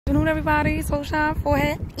afternoon, everybody. Soul Shine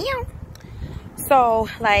Forehead. Ew. So,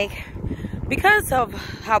 like, because of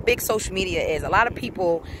how big social media is, a lot of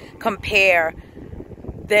people compare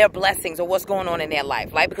their blessings or what's going on in their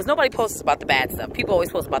life. Like, because nobody posts about the bad stuff. People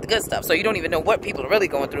always post about the good stuff. So you don't even know what people are really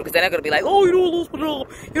going through, because they're not going to be like, oh, you know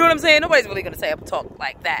what I'm saying? Nobody's really going to say a talk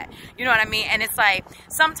like that. You know what I mean? And it's like,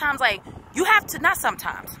 sometimes, like, you have to, not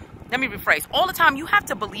sometimes. Let me rephrase. All the time, you have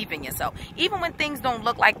to believe in yourself. Even when things don't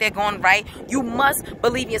look like they're going right, you must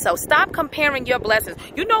believe in yourself. Stop comparing your blessings.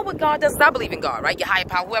 You know what God does? I believe in God, right? Your higher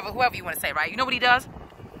power, whoever you want to say, right? You know what he does?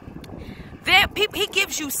 He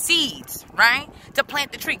gives you seeds, right? To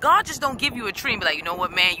plant the tree. God just don't give you a tree and be like, you know what,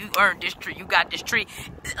 man? You earned this tree. You got this tree.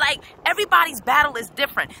 Like, everybody's battle is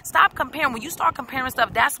different. Stop comparing. When you start comparing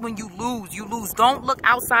stuff, that's when you lose. You lose. Don't look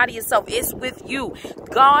outside of yourself. It's with you.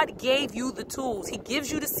 God gave you the tools. He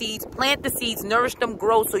gives you the seeds. Plant the seeds. Nourish them.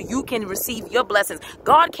 Grow so you can receive your blessings.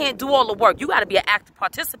 God can't do all the work. You got to be an active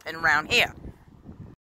participant around here.